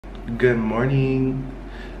Good morning.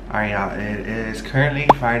 Alright y'all, it is currently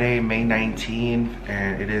Friday, May 19th,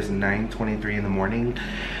 and it is 9:23 in the morning.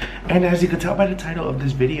 And as you can tell by the title of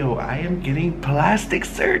this video, I am getting plastic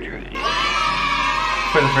surgery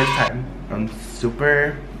for the first time. I'm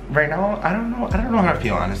super right now. I don't know how to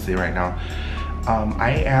feel honestly right now.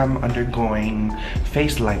 I am undergoing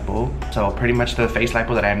face lipo. So pretty much the face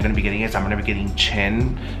lipo that I'm going to be getting is I'm going to be getting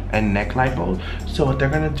chin and neck lipo. So what they're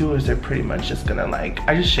going to do is they're pretty much just going to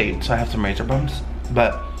I just shaved so I have some razor bumps.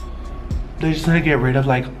 But they're just going to get rid of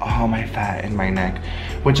all my fat in my neck.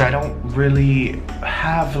 Which I don't really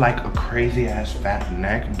have a crazy ass fat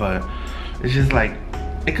neck. But it's just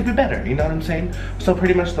it could be better, you know what I'm saying? So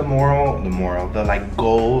pretty much the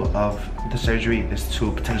goal of the surgery is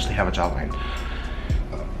to potentially have a jawline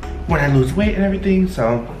when I lose weight and everything.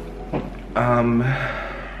 So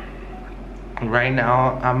right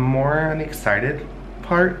now I'm more on the excited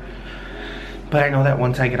part, but I know that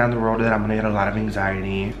once I get on the road that I'm gonna get a lot of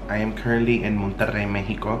anxiety. I am currently in Monterrey,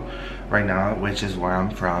 Mexico right now, which is where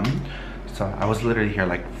I'm from. So I was literally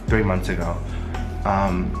here 3 months ago.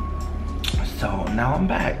 So now I'm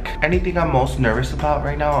back. Anything I'm most nervous about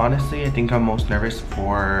right now, honestly, I think I'm most nervous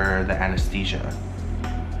for the anesthesia.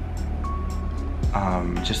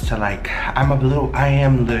 Just to I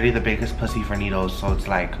am literally the biggest pussy for needles, so it's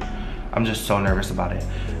I'm just so nervous about it.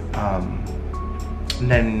 And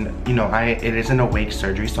then, you know, it is an awake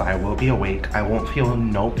surgery, so I will be awake. I won't feel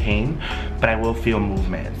no pain, but I will feel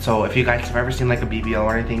movement. So if you guys have ever seen a BBL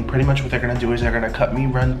or anything, pretty much what they're gonna do is they're gonna cut me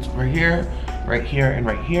right here, and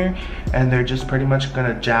right here, and they're just pretty much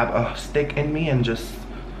gonna jab a stick in me and just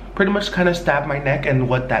pretty much kind of stab my neck, and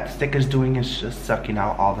what that stick is doing is just sucking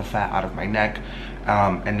out all the fat out of my neck,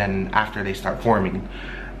 and then after they start forming.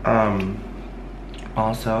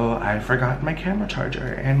 Also, I forgot my camera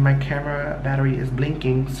charger and my camera battery is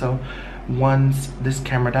blinking, so once this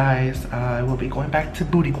camera dies, I will be going back to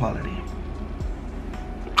booty quality.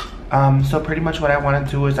 So pretty much what I want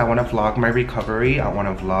to do is I want to vlog my recovery. I want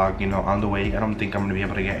to vlog, you know, on the way. I don't think I'm going to be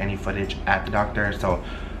able to get any footage at the doctor, so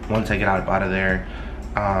once I get out of there,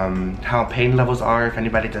 how pain levels are if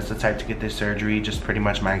anybody does decide to get this surgery, just pretty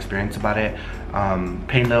much my experience about it.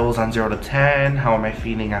 Pain levels on 0 to 10, how am I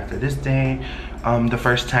feeling after this day, the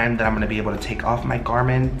first time that I'm going to be able to take off my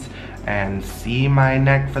garment and see my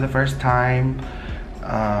neck for the first time,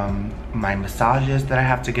 my massages that I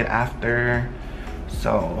have to get after.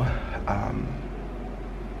 So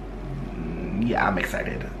yeah, I'm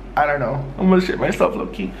excited. I don't know, I'm gonna shit myself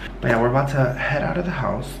low-key. But yeah, we're about to head out of the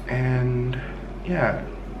house, and yeah,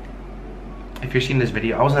 if you're seeing this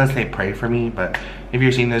video, I was gonna say pray for me, but if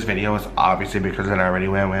you're seeing this video, it's obviously because it already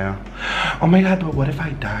went well. Oh my god, but what if I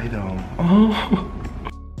die though? Oh.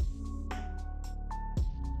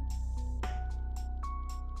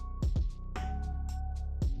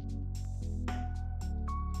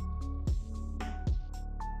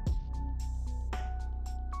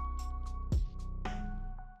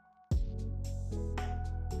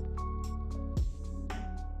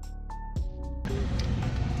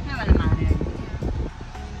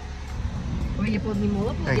 Oye, pues ni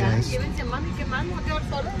modo, pues ya, llévense mami, ¿qué más? ¿No te vas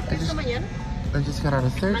solo? ¿Esta mañana? I just got out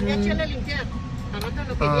of surgery. Mándale a limpiar. Anota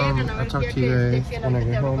lo que llegan, a ver I'll talk to you guys when I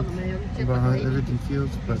get home about how everything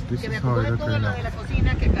feels, but this is how I look right now. Que me acomode todo lo de la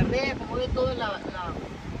cocina, que carree, acomode todo la...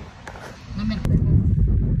 No me...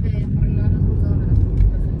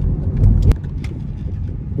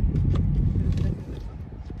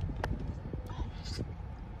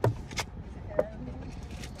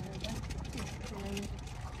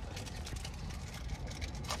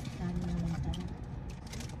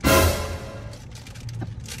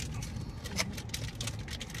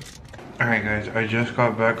 Alright guys, I just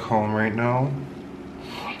got back home right now.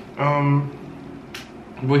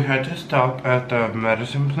 We had to stop at the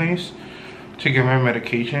medicine place to get my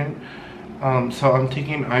medication. So I'm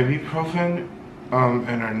taking ibuprofen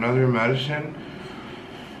and another medicine.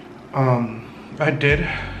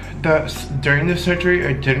 During the surgery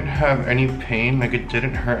I didn't have any pain, it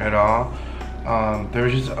didn't hurt at all. There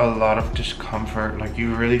was just a lot of discomfort,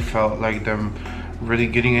 you really felt them really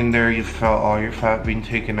getting in there. You felt all your fat being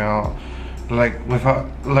taken out, without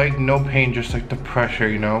no pain, just the pressure,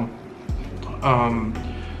 you know.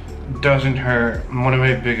 Doesn't hurt. One of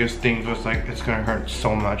my biggest things was it's gonna hurt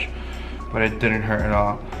so much, but it didn't hurt at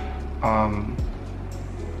all.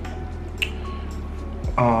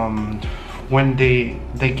 When they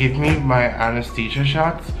give me my anesthesia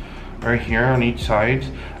shots right here on each side,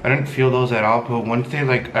 I didn't feel those at all, but once they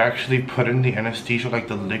actually put in the anesthesia,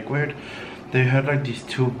 the liquid, they had these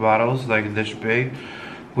 2 bottles this big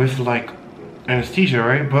with anesthesia,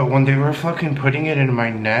 right? But when they were fucking putting it in my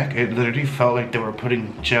neck, it literally felt like they were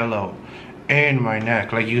putting jello in my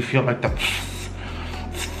neck. Like you feel like the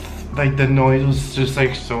like the noise was just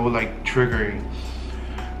like so like triggering.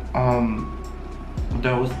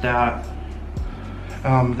 That was that.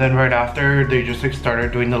 Then right after, they just like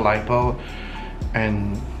started doing the lipo,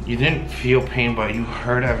 and you didn't feel pain, but you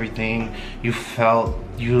heard everything. You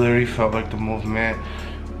literally felt like the movement.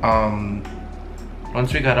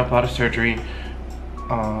 Once we got up out of surgery,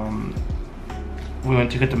 we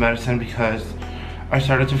went to get the medicine because I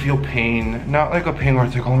started to feel pain. Not like a pain where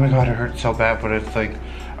it's like, oh my god, it hurts so bad, but it's like,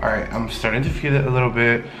 alright, I'm starting to feel it a little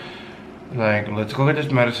bit. Like, let's go get this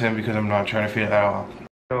medicine because I'm not trying to feel it at all.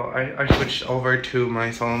 So I switched over to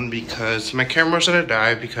my phone because my camera's gonna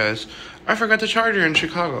die because I forgot the charger in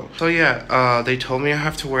Chicago. So yeah, they told me I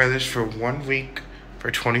have to wear this for 1 week for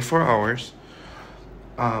 24 hours.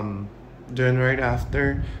 Then right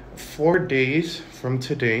after 4 days from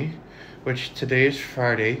today, which today is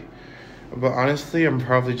Friday, but honestly I'm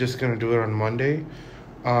probably just gonna do it on Monday.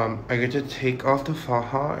 I get to take off the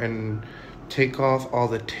faja and take off all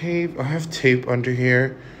the tape. I have tape under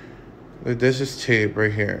here. This is tape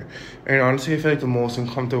right here, and honestly I feel like the most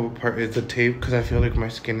uncomfortable part is the tape because I feel like my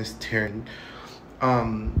skin is tearing.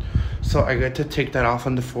 So I get to take that off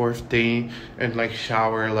on the 4th day and like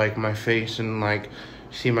shower like my face and like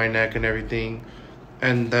see my neck and everything.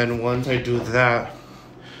 And then once I do that,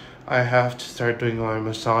 I have to start doing my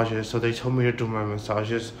massages. So they told me to do my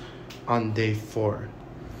massages on day 4.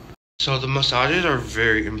 So the massages are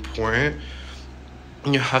very important.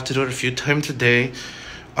 You have to do it a few times a day.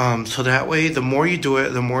 So that way, the more you do it,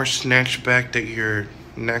 the more snatched back that your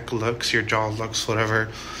neck looks, your jaw looks, whatever.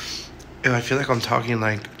 And I feel like I'm talking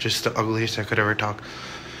like just the ugliest I could ever talk.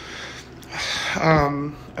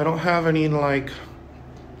 I don't have any like,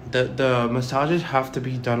 the massages have to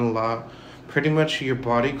be done a lot. Pretty much your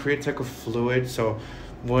body creates like a fluid. So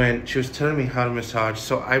when she was telling me how to massage,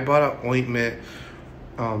 so I bought an ointment,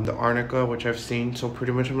 the arnica, which I've seen. So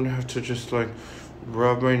pretty much I'm gonna have to just like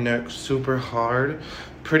rub my neck super hard,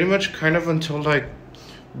 pretty much kind of until like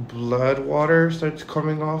blood water starts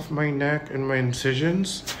coming off my neck and my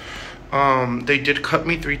incisions. They did cut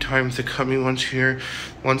me 3 times. They cut me once here,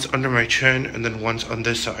 once under my chin, and then once on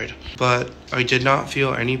this side. But I did not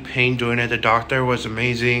feel any pain doing it. The doctor was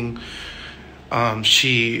amazing.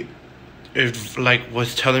 She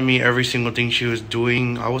was telling me every single thing she was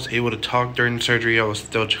doing. I was able to talk during surgery. I was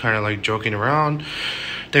still kind of like joking around.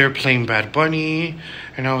 They were playing Bad Bunny,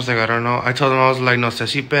 and I was like, I don't know. I told them, I was like, no sé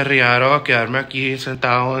si perrear o quedarme aquí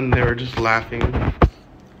sentado, and they were just laughing.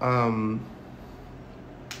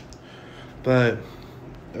 But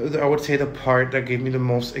I would say the part that gave me the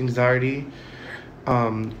most anxiety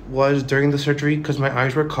was during the surgery, because my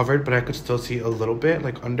eyes were covered, but I could still see a little bit,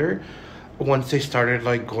 like under. Once they started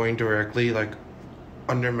like going directly like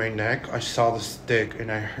under my neck, I saw the stick, and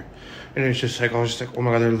it's just like, I was just like, oh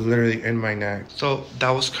my god, they're literally in my neck. So that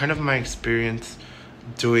was kind of my experience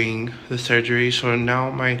doing the surgery. So now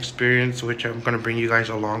my experience, which I'm gonna bring you guys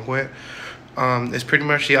along with, is pretty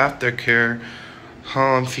much the aftercare,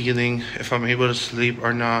 how I'm feeling, if I'm able to sleep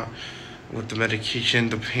or not, with the medication,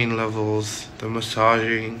 the pain levels, the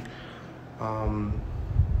massaging.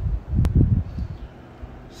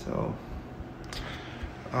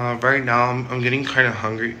 Right now I'm getting kind of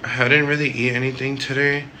hungry. I didn't really eat anything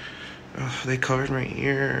today. They covered my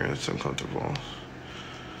ear. It's uncomfortable.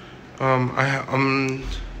 I'm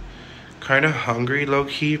kind of hungry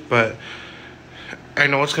low-key, but I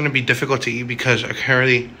know it's gonna be difficult to eat because I can't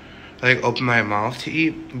really like open my mouth to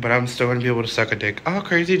eat, but I'm still gonna be able to suck a dick. Oh,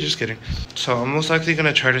 crazy, just kidding. So I'm most likely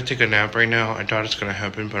gonna try to take a nap right now. I doubt it's gonna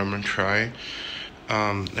happen, but I'm gonna try.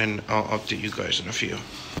 And I'll update you guys in a few.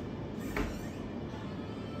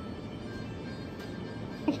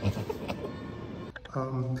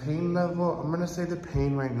 Pain level, I'm gonna say the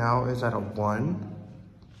pain right now is at a 1.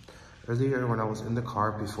 Earlier when I was in the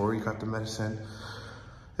car before we got the medicine,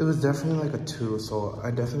 it was definitely like a 2, so I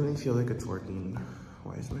definitely feel like it's working.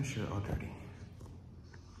 Why is my shirt all dirty?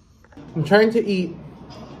 I'm trying to eat,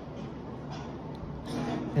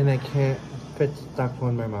 and I can't fit stuck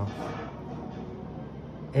in my mouth.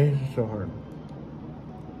 It's so hard.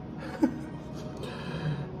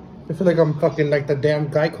 I feel like I'm fucking like the damn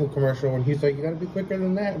Geico commercial when he's like, you gotta be quicker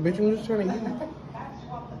than that. Bitch, I'm just trying to eat.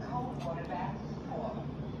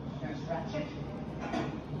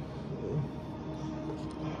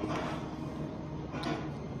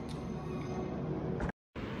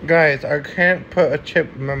 Guys, I can't put a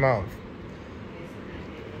chip in my mouth.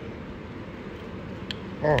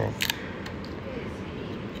 Oh.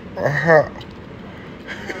 Aha.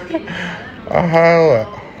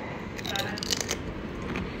 Aha.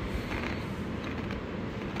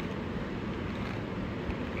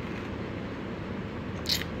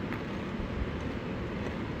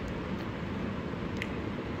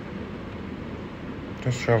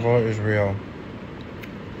 The struggle is real.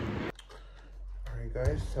 Alright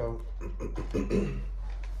guys, so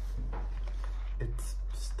it's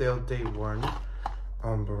still day 1.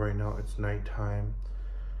 But right now it's nighttime.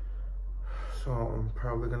 So I'm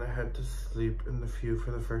probably gonna head to sleep in the few for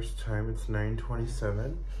the first time. It's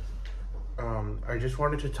 9:27. I just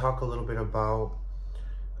wanted to talk a little bit about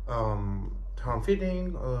how I'm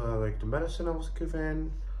feeling, like the medicine I was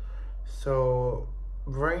given. So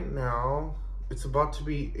right now it's about to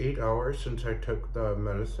be 8 hours since I took the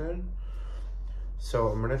medicine. So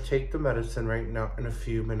I'm gonna take the medicine right now in a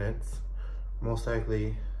few minutes, most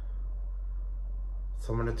likely.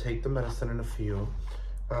 So I'm gonna take the medicine in a few.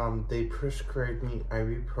 They prescribed me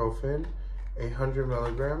ibuprofen, 800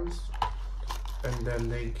 milligrams, and then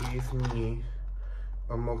they gave me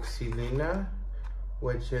amoxicillin,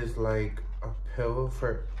 which is like a pill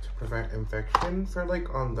to prevent infection for like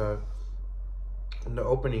on the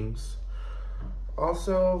openings.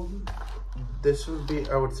 Also, this would be,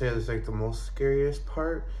 I would say, this is like the most scariest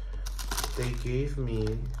part. They gave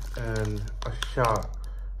me a shot,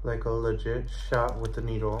 like a legit shot with the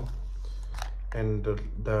needle, and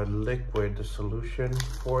the liquid, the solution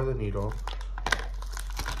for the needle,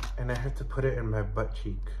 and I had to put it in my butt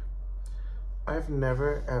cheek. I've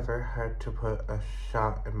never ever had to put a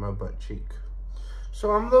shot in my butt cheek,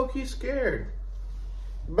 so I'm low-key scared.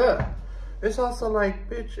 But it's also like,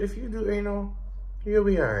 bitch, if you do anal, you'll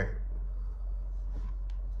be alright.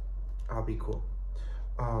 I'll be cool.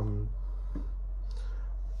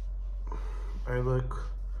 I look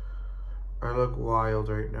wild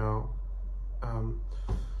right now.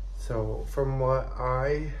 So from what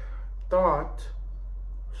I thought,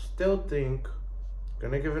 still think,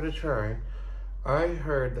 gonna give it a try. I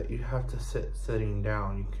heard that you have to sit sitting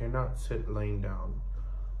down. You cannot sit laying down.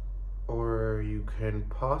 Or you can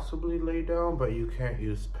possibly lay down, but you can't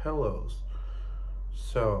use pillows.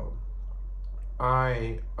 So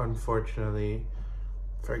I unfortunately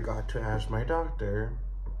forgot to ask my doctor,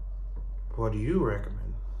 what do you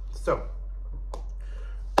recommend? So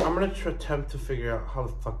I'm gonna attempt to figure out how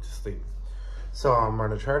the fuck to sleep. So I'm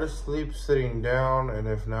gonna try to sleep sitting down, and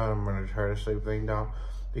if not, I'm gonna try to sleep laying down,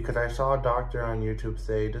 because I saw a doctor on YouTube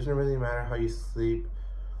say it doesn't really matter how you sleep,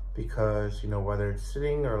 because, you know, whether it's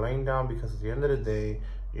sitting or laying down, because at the end of the day,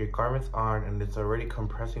 your garment's on and it's already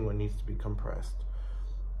compressing what needs to be compressed.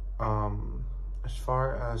 As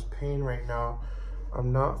far as pain right now,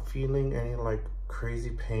 I'm not feeling any like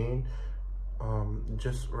crazy pain.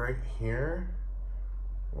 Just right here,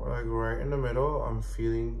 like right in the middle, I'm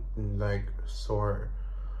feeling like sore.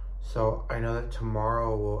 So I know that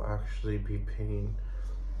tomorrow will actually be pain.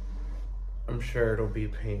 I'm sure it'll be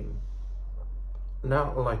pain.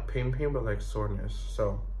 Not like pain, but like soreness.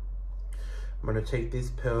 So I'm gonna take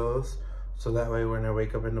these pills, so that way when I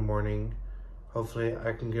wake up in the morning, hopefully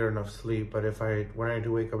I can get enough sleep. But when I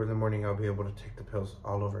do wake up in the morning, I'll be able to take the pills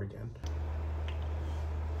all over again.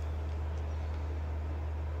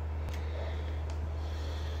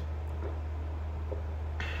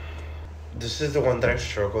 This is the one that I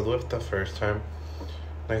struggled with the first time.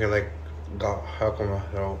 Like I got help on my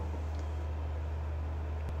throat.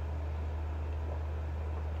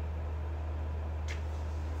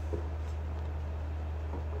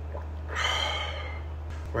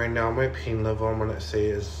 Right now my pain level, I'm gonna say,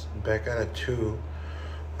 is back at a 2.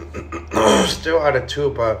 Still at a 2,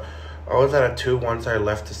 but I was at a 2 once I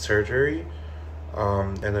left the surgery.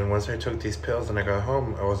 And then once I took these pills and I got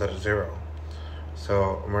home, I was at a 0.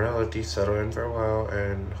 So I'm gonna let these settle in for a while,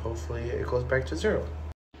 and hopefully it goes back to 0.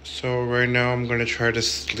 So right now I'm gonna try to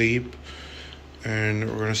sleep, and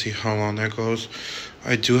we're gonna see how long that goes.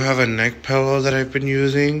 I do have a neck pillow that I've been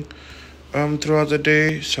using throughout the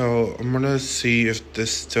day, so I'm gonna see if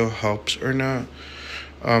this still helps or not.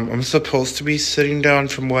 I'm supposed to be sitting down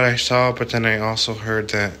from what I saw, but then I also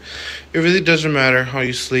heard that it really doesn't matter how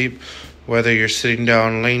you sleep, whether you're sitting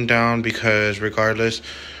down, laying down, because regardless,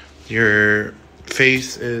 your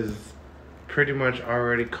face is pretty much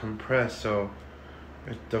already compressed, so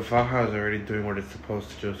the faja is already doing what it's supposed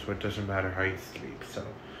to do, so it doesn't matter how you sleep. So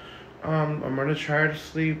I'm gonna try to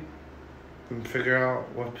sleep and figure out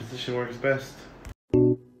what position works best.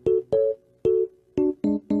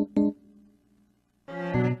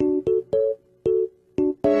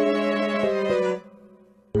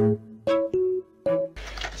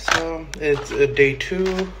 So it's day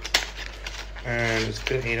 2, and it's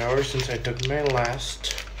been 8 hours since I took my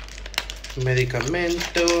last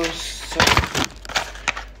medicamentos. So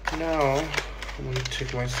now I'm gonna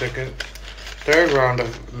take my third round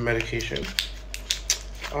of medication.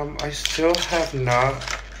 I still have not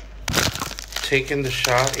taken the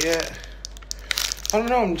shot yet. I don't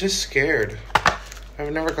know, I'm just scared.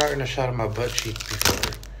 I've never gotten a shot of my butt cheek before.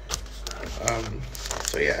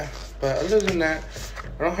 So yeah, but other than that,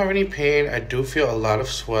 I don't have any pain. I do feel a lot of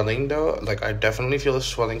swelling though. Like I definitely feel the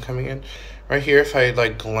swelling coming in. Right here, if I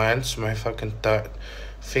like glance my fucking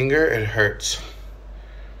finger, it hurts.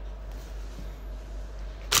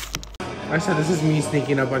 I said this is me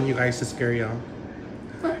sneaking up on you guys to scare y'all.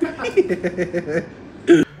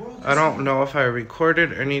 I don't know if I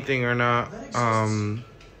recorded anything or not,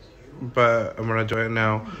 but I'm gonna do it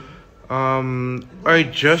now. I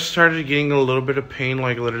just started getting a little bit of pain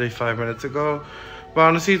like literally 5 minutes ago, but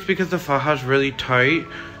honestly it's because the faja's really tight,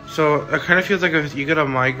 so it kind of feels like you get a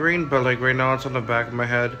migraine, but like right now it's on the back of my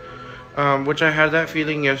head, which I had that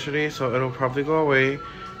feeling yesterday, so it'll probably go away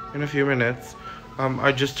in a few minutes.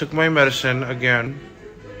 I just took my medicine again.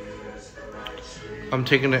 I'm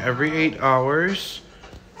taking it every 8 hours.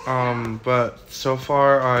 But so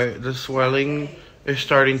far the swelling is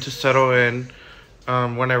starting to settle in.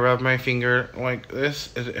 When I rub my finger like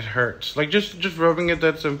this, it hurts. Like just rubbing it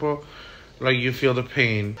that simple, like you feel the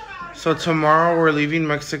pain. So tomorrow we're leaving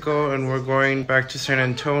Mexico and we're going back to San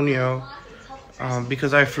Antonio,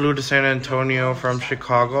 because I flew to San Antonio from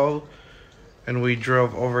Chicago and we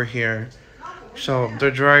drove over here. So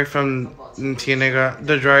the drive from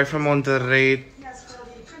Monterrey.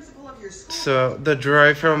 So the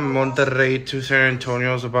drive from Monterrey to San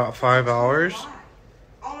Antonio is about 5 hours.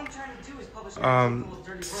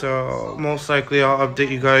 So most likely I'll update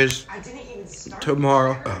you guys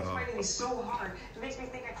tomorrow.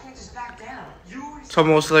 So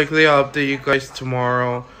most likely I'll update you guys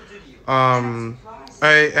tomorrow. I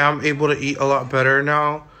am able to eat a lot better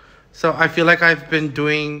now. So I feel like I've been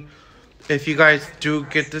doing, if you guys do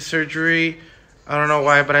get the surgery, I don't know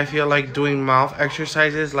why, but I feel like doing mouth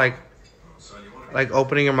exercises, like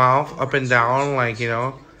opening your mouth up and down, like, you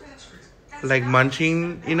know, like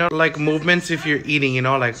munching, you know, like movements if you're eating, you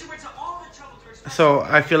know, like. So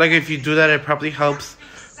I feel like if you do that, it probably helps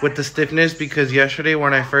with the stiffness, because yesterday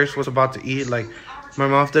when I first was about to eat, like my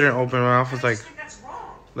mouth didn't open. My mouth was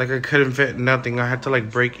like I couldn't fit nothing. I had to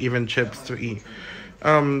like break even chips to eat.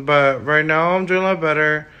 But right now I'm doing a lot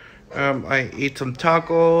better. I ate some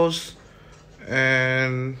tacos,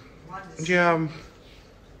 and yeah,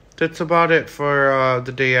 that's about it for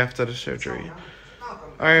the day after the surgery.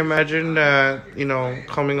 I imagine that, you know,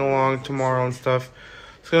 coming along tomorrow and stuff,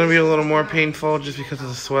 it's going to be a little more painful just because of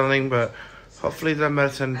the swelling, but hopefully the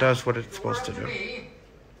medicine does what it's supposed to do.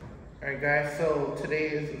 Alright guys, so today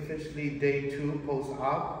is officially day 2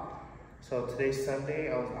 post-op. So today's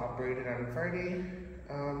Sunday. I was operated on Friday.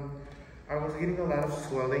 I was getting a lot of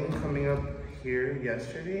swelling coming up here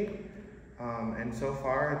yesterday. And so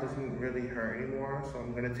far it doesn't really hurt anymore, so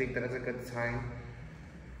I'm gonna take that as a good sign.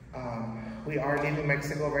 We are leaving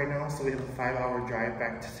Mexico right now, so we have a 5-hour drive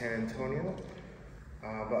back to San Antonio.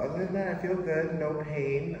 But other than that, I feel good, no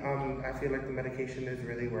pain. I feel like the medication is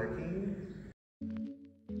really working.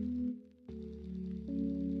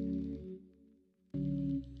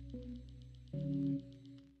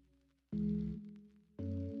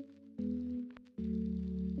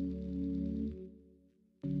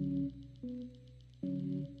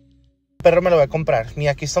 Perro me lo voy a comprar.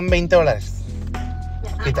 Mira, aquí son $20.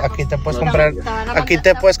 Aquí te puedes comprar. Aquí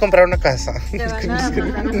te puedes comprar una casa. Te van a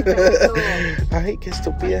mandar un perrito. Ay, qué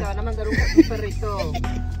estúpida. Te van a mandar un perrito.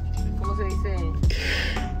 ¿Cómo se dice?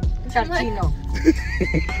 Charchino.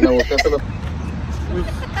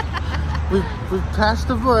 We've passed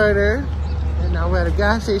the border, and now we're at a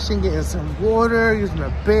gas station getting some water, using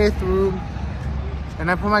a bathroom.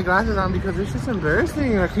 And I put my glasses on because it's just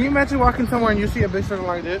embarrassing. Like, can you imagine walking somewhere and you see a bitch looking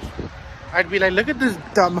like this? I'd be like, look at this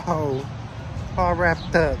dumb hoe, all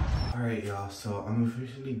wrapped up. All right, y'all, so I'm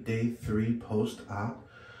officially day 3 post-op.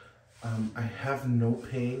 I have no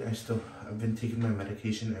pain. I've been taking my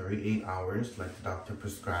medication every 8 hours, like the doctor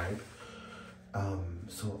prescribed.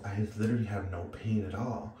 So I literally have no pain at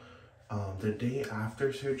all. The day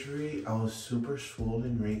after surgery, I was super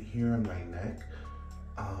swollen right here on my neck,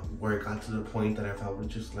 where it got to the point that if I would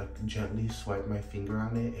just like gently swipe my finger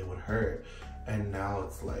on it, it would hurt. And now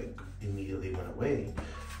it's like immediately went away.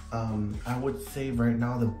 I would say right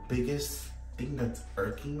now the biggest thing that's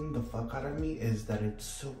irking the fuck out of me is that it's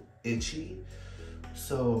so itchy.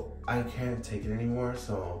 So I can't take it anymore.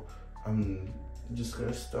 So I'm just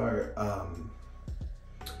gonna start.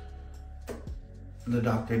 The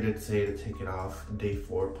doctor did say to take it off day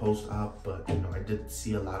 4 post-op, but you know, I did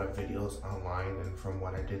see a lot of videos online, and from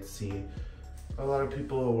what I did see, a lot of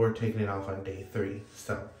people were taking it off on day 3.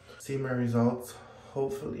 So see my results.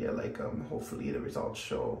 Hopefully I like them. Hopefully the results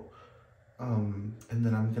show. And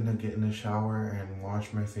then I'm gonna get in the shower and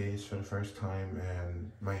wash my face for the first time, and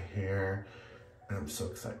my hair, and I'm so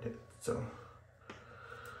excited. So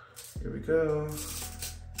here we go.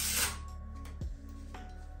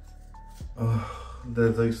 Oh,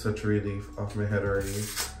 that's like such a relief off my head already.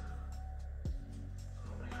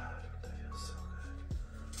 Oh my god, that feels so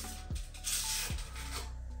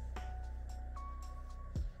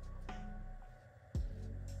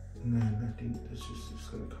good. And then I think this is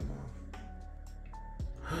just gonna come off.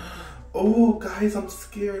 Oh guys, I'm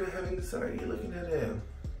scared. I haven't started looking at it.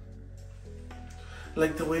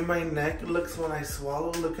 Like the way my neck looks when I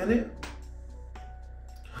swallow, look at it.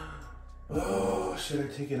 Oh, should I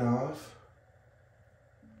take it off?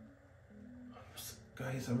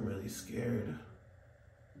 Guys, I'm really scared.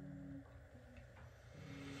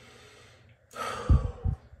 Alright,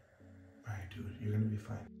 dude, you're gonna be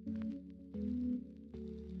fine.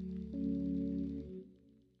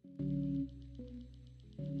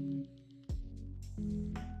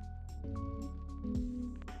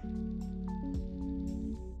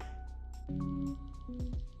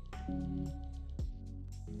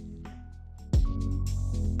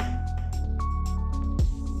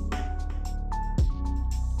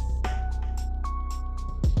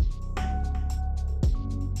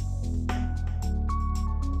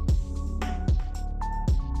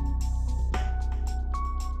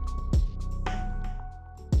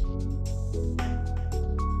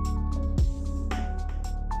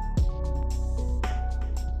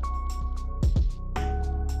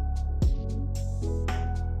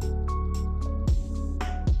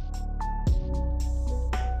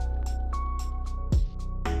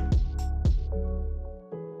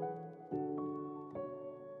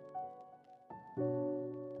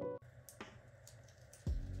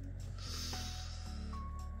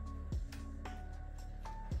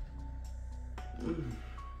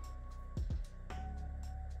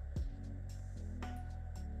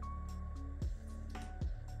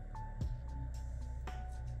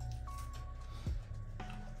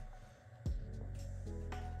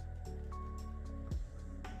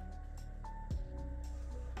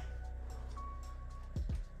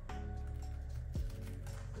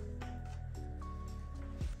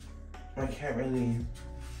 I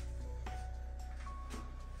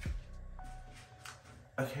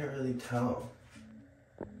can't really tell.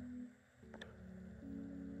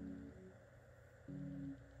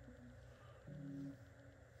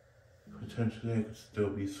 Potentially I could still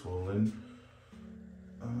be swollen.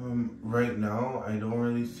 Right now I don't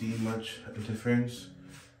really see much difference.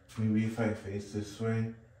 Maybe if I face this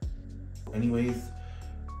way. Anyways,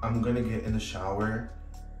 I'm gonna get in the shower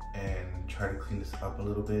and try to clean this up a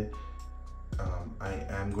little bit. I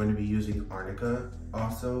am going to be using arnica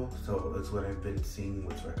also, so that's what I've been seeing,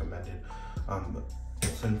 what's recommended.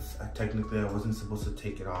 Since technically I wasn't supposed to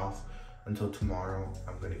take it off until tomorrow,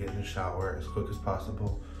 I'm going to get in the shower as quick as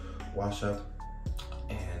possible, wash up,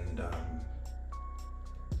 and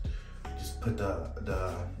just put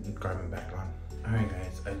the garment back on. Alright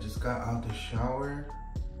guys, I just got out the shower.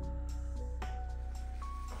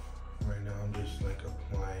 Right now I'm just like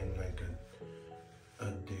applying like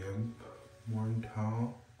a damp warm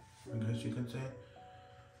towel, I guess you could say,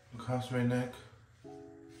 across my neck.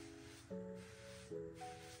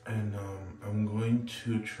 And I'm going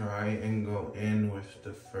to try and go in with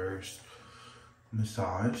the first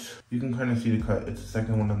massage. You can kind of see the cut. It's the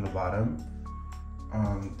second one on the bottom.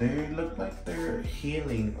 They look like they're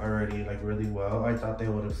healing already, like really well. I thought they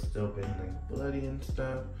would have still been like bloody and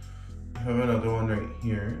stuff. I have another one right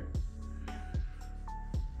here.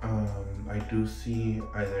 I do see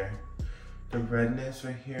either the redness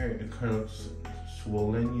right here, it kind of looks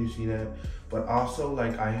swollen, you see that? But also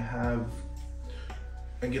like I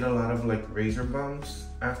get a lot of like razor bumps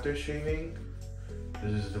after shaving.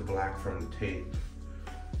 This is the black from the tape.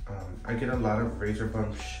 I get a lot of razor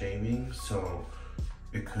bumps shaving, so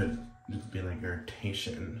it could be like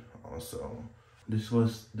irritation also. This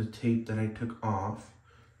was the tape that I took off.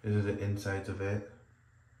 This is the insides of it.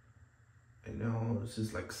 I know this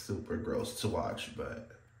is like super gross to watch, but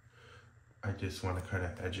I just want to kind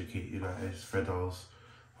of educate you guys. For those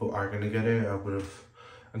who are gonna get it, I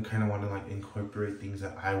kind of want to like incorporate things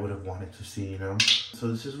that I would have wanted to see, you know? So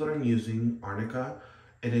this is what I'm using, arnica.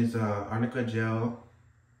 It is arnica gel,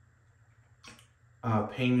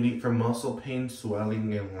 pain relief for muscle pain,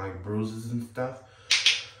 swelling, and like bruises and stuff.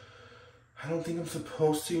 I don't think I'm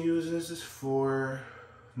supposed to use this. It's for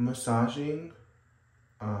massaging.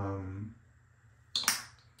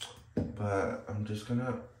 But I'm just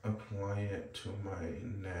gonna apply it to my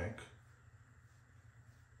neck.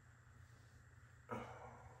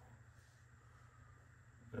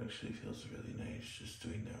 It actually feels really nice just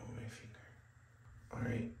doing that with my finger.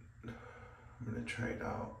 Alright, I'm gonna try it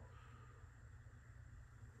out.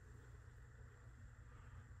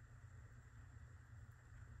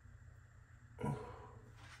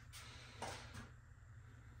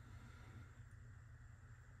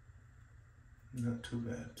 Not too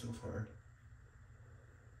bad so far.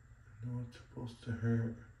 I know it's supposed to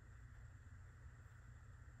hurt.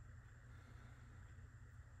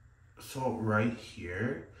 So right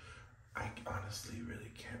here, I honestly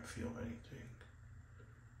really can't feel anything.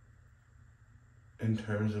 In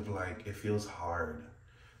terms of like, it feels hard.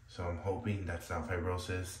 So I'm hoping that's not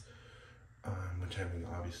fibrosis, which I mean,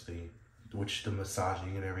 obviously, which the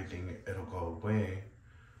massaging and everything, it'll go away.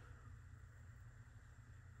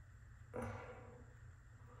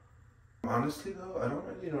 Honestly though, I don't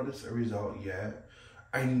really notice a result yet.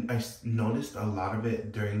 I noticed a lot of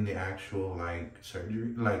it during the actual like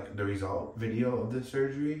surgery, like the result video of the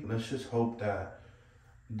surgery. Let's just hope that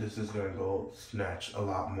this is gonna go snatch a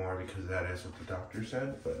lot more, because that is what the doctor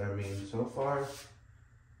said. But I mean, so far.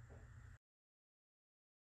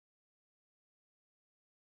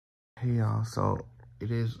 Hey y'all, so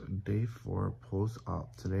it is day 4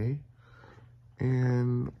 post-op today,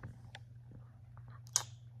 and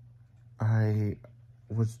I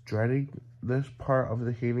was dreading this part of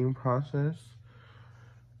the healing process.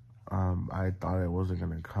 I thought it wasn't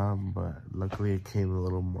gonna come, but luckily it came a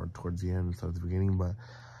little more towards the end instead of the beginning. But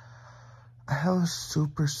I have a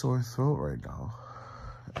super sore throat right now,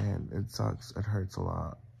 and it sucks. It hurts a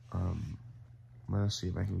lot. I'm gonna see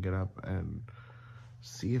if I can get up and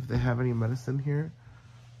see if they have any medicine here.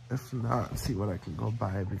 If not, see what I can go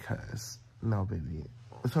buy, because no, baby,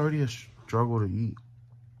 it's already a struggle to eat.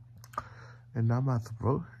 And now my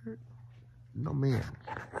throat hurt? No, man.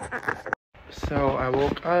 So I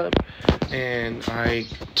woke up and I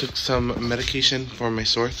took some medication for my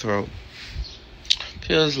sore throat.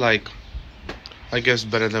 Feels like, I guess,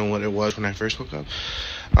 better than what it was when I first woke up.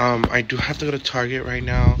 I do have to go to Target right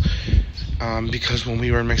now, because when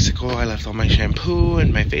we were in Mexico, I left all my shampoo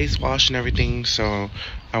and my face wash and everything. So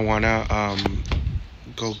I wanna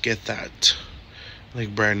go get that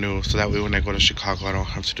like brand new, so that way when I go to Chicago, I don't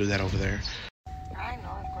have to do that over there.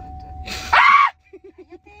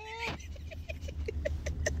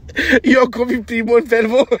 Yo con mi primo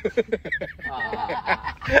enfermo.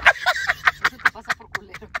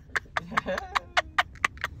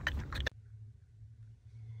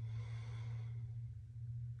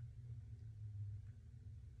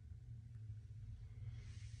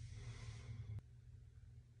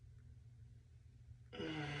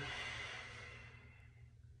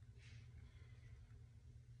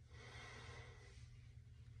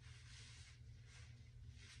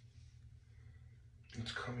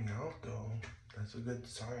 It's coming out though. That's a good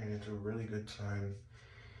sign. It's a really good sign.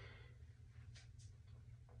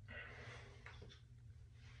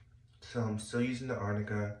 So I'm still using the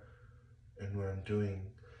arnica, and what I'm doing,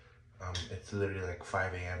 it's literally like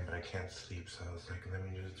 5 a.m. but I can't sleep, so I was like, let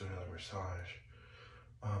me just do another massage.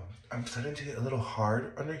 I'm starting to get a little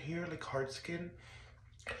hard under here, like hard skin,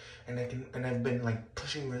 and I've been like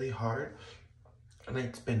pushing really hard, and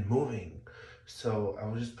it's been moving. So I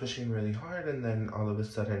was just pushing really hard, and then all of a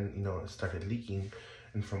sudden, you know, it started leaking.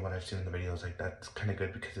 And from what I've seen in the videos, like, that's kind of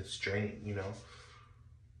good because it's draining, you know?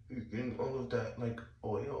 You're getting all of that, like,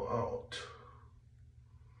 oil out.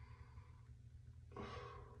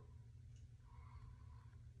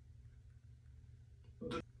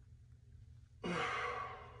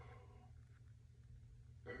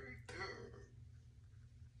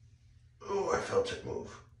 Oh, I felt it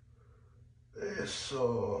move.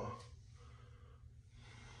 Eso.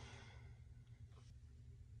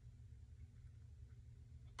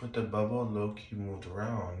 But the bubble low-key moved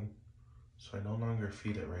around, so I no longer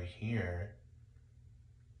feel it right here.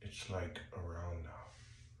 It's like around now.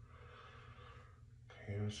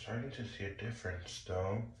 Okay, I'm starting to see a difference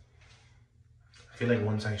though. I feel like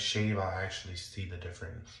once I shave, I'll actually see the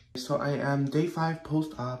difference. So I am day 5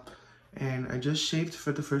 post-op, and I just shaved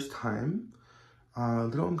for the first time. A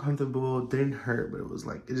little uncomfortable, didn't hurt, but it was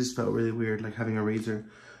like, it just felt really weird, like having a razor,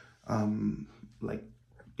 like,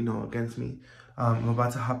 you know, against me. I'm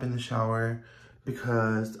about to hop in the shower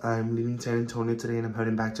because I'm leaving San Antonio today and I'm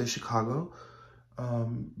heading back to Chicago.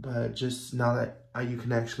 But just now that you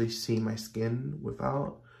can actually see my skin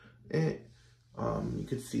without it, you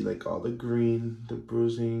can see like all the green, the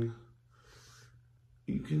bruising.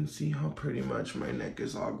 You can see how pretty much my neck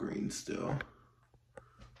is all green still.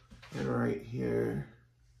 And right here.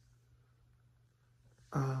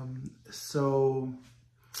 So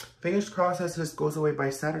fingers crossed that this goes away by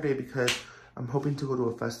Saturday, because I'm hoping to go to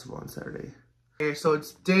a festival on Saturday. Okay, so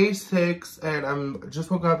it's day 6 and I'm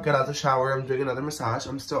just woke up, got out of the shower. I'm doing another massage.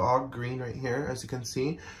 I'm still all green right here, as you can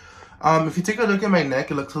see. If you take a look at my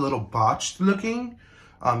neck, it looks a little botched looking.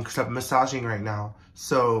 because I'm massaging right now.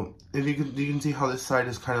 So if you can see how this side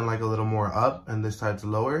is kind of like a little more up and this side's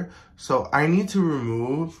lower. So I need to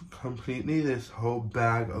remove completely this whole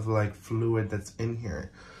bag of like fluid that's in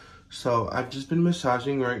here. So I've just been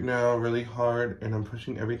massaging right now really hard, and I'm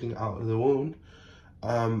pushing everything out of the wound.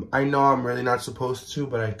 I know I'm really not supposed to,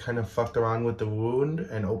 but I kind of fucked around with the wound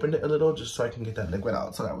and opened it a little just so I can get that liquid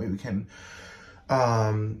out, so that way we can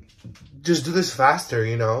just do this faster,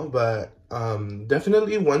 you know. But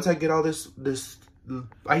definitely once I get all this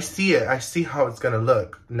I see how it's gonna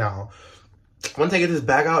look now. Once I get this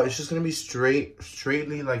bag out, it's just gonna be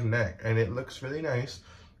straightly like neck, and it looks really nice.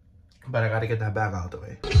 But I gotta get that bag out of the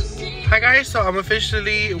way. Hi guys, so I'm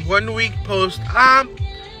officially 1 week post op.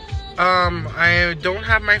 I don't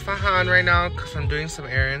have my faja on right now because I'm doing some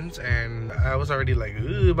errands, and I was already like,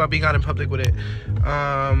 ooh, about being out in public with it.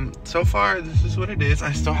 So far, this is what it is.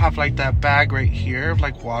 I still have like that bag right here of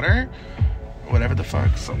like water, whatever the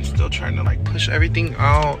fuck. So I'm still trying to like push everything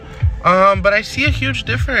out. But I see a huge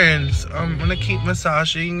difference. I'm gonna keep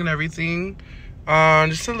massaging and everything.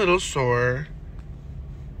 Just a little sore.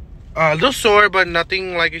 But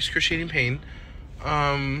nothing like excruciating pain.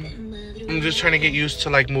 I'm just trying to get used to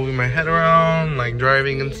like moving my head around, like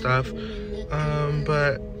driving and stuff.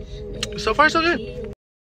 But so far so good.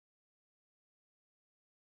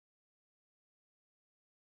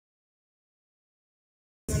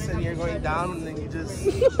 So you're going down and then you just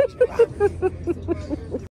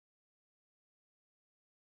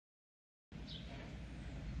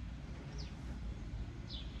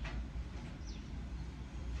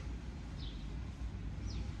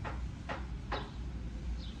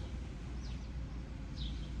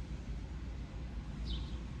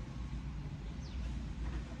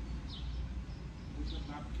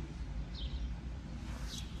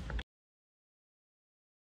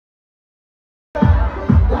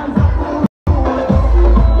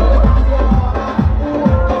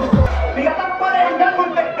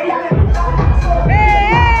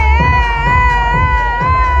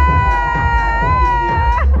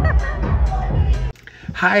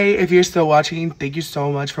Hi, if you're still watching, thank you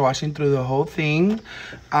so much for watching through the whole thing.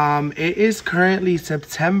 It is currently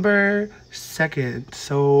September 2nd,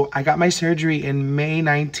 so I got my surgery in May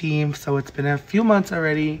 19th, so it's been a few months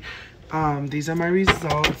already. These are my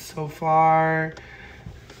results so far.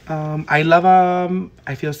 I love them.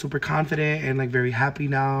 I feel super confident and like very happy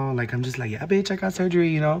now. Like I'm just like, yeah, bitch, I got surgery,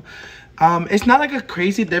 you know. It's not like a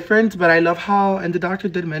crazy difference, but I love how, and the doctor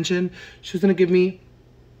did mention she was gonna give me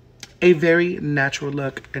a very natural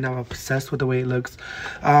look, and I'm obsessed with the way it looks.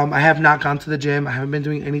 I have not gone to the gym. I haven't been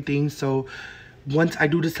doing anything, so once I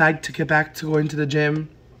do decide to get back to going to the gym,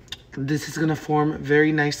 this is gonna form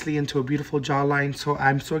very nicely into a beautiful jawline. So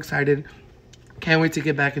I'm so excited. Can't wait to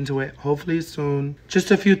get back into it, hopefully soon. Just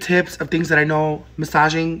a few tips of things that I know.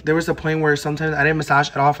 Massaging, there was a point where sometimes I didn't massage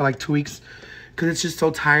at all for like 2 weeks because it's just so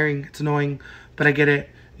tiring. It's annoying, but I get it.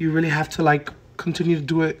 You really have to like continue to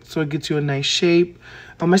do it so it gets you a nice shape.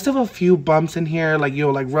 I still have a few bumps in here, like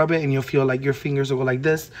you'll like rub it and you'll feel like your fingers will go like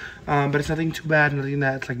this, but it's nothing too bad, nothing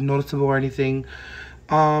that's like noticeable or anything.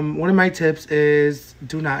 One of my tips is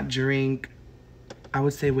do not drink. I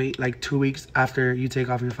would say wait like 2 weeks after you take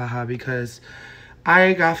off your faja, because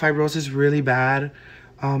I got fibrosis really bad.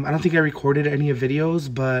 I don't think I recorded any of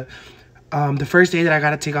videos, but the first day that I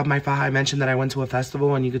got to take off my faja, I mentioned that I went to a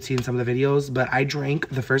festival, and you could see in some of the videos, but I drank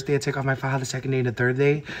the first day I took off my faja, the second day, and the third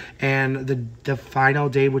day, and the final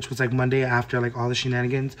day, which was like Monday after like all the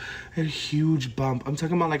shenanigans, I had a huge bump. I'm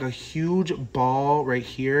talking about like a huge ball right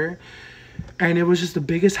here, and it was just the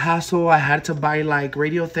biggest hassle. I had to buy like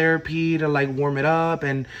radiotherapy to like warm it up,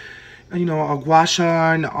 and you know, a gua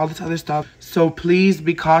sha and all this other stuff. So please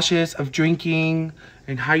be cautious of drinking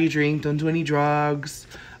and how you drink. Don't do any drugs.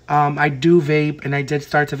 I do vape, and I did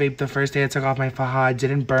start to vape the first day I took off my faja. It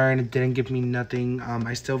didn't burn. It didn't give me nothing.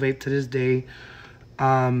 I still vape to this day.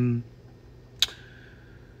 That's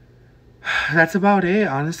about it,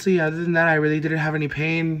 honestly. Other than that, I really didn't have any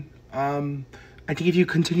pain. I think if you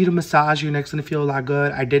continue to massage, your neck's gonna feel a lot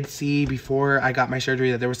good. I did see before I got my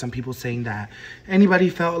surgery that there were some people saying that anybody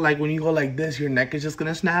felt like when you go like this, your neck is just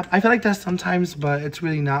gonna snap. I feel like that sometimes, but it's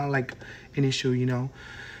really not like an issue, you know.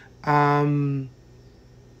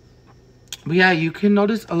 But yeah, you can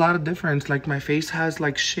notice a lot of difference. Like my face has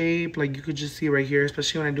like shape, like you could just see right here,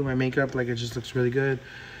 especially when I do my makeup, like it just looks really good.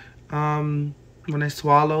 When I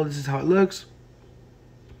swallow, this is how it looks.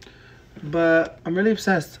 But I'm really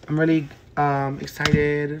obsessed. I'm really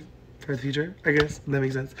excited for the future, I guess. That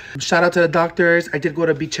makes sense. Shout out to the doctors. I did go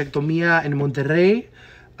to Bichectomia in Monterrey.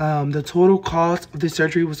 The total cost of the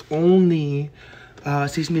surgery was only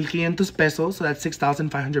 6,500 pesos, so that's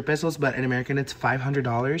 6,500 pesos, but in American it's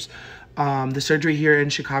 $500. The surgery here in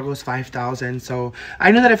Chicago is 5,000. So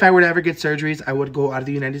I know that if I were to ever get surgeries, I would go out of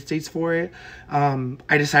the United States for it.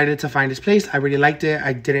 I decided to find this place. I really liked it.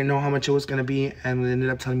 I didn't know how much it was gonna be, and when they ended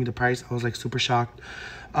up telling me the price, I was like super shocked.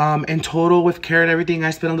 In total, with care and everything,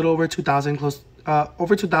 I spent a little over 2,000,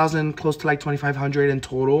 over 2,000, close to like 2,500 in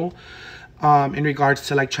total. In regards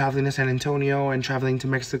to like traveling to San Antonio and traveling to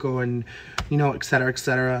Mexico and, you know, etc.,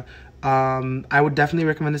 etc. I would definitely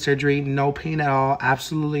recommend the surgery. No pain at all.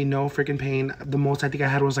 Absolutely no freaking pain. The most I think I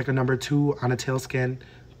had was like a number 2 on a tail skin.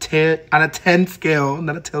 On a 10 scale,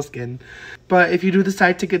 not a tail skin. But if you do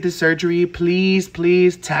decide to get this surgery, please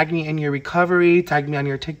tag me in your recovery. Tag me on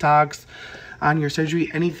your TikToks, on your surgery,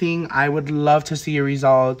 anything. I would love to see your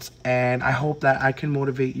results, and I hope that I can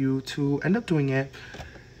motivate you to end up doing it.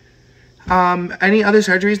 Any other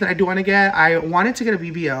surgeries that I do want to get? I wanted to get a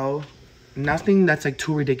BBL. Nothing that's like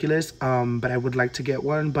too ridiculous, but I would like to get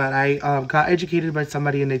one. But I got educated by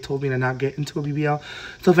somebody and they told me to not get into a BBL.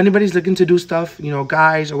 So if anybody's looking to do stuff, you know,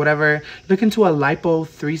 guys or whatever, look into a lipo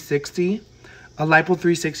 360. A lipo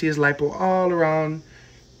 360 is lipo all around.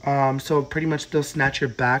 So pretty much they'll snatch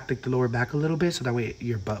your back, like the lower back a little bit, so that way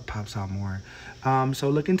your butt pops out more. So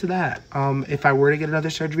look into that. If I were to get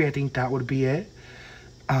another surgery, I think that would be it.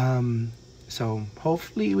 So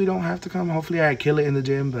hopefully we don't have to come. Hopefully I kill it in the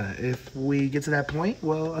gym, but if we get to that point,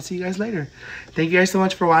 well, I'll see you guys later. Thank you guys so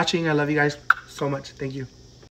much for watching. I love you guys so much. Thank you.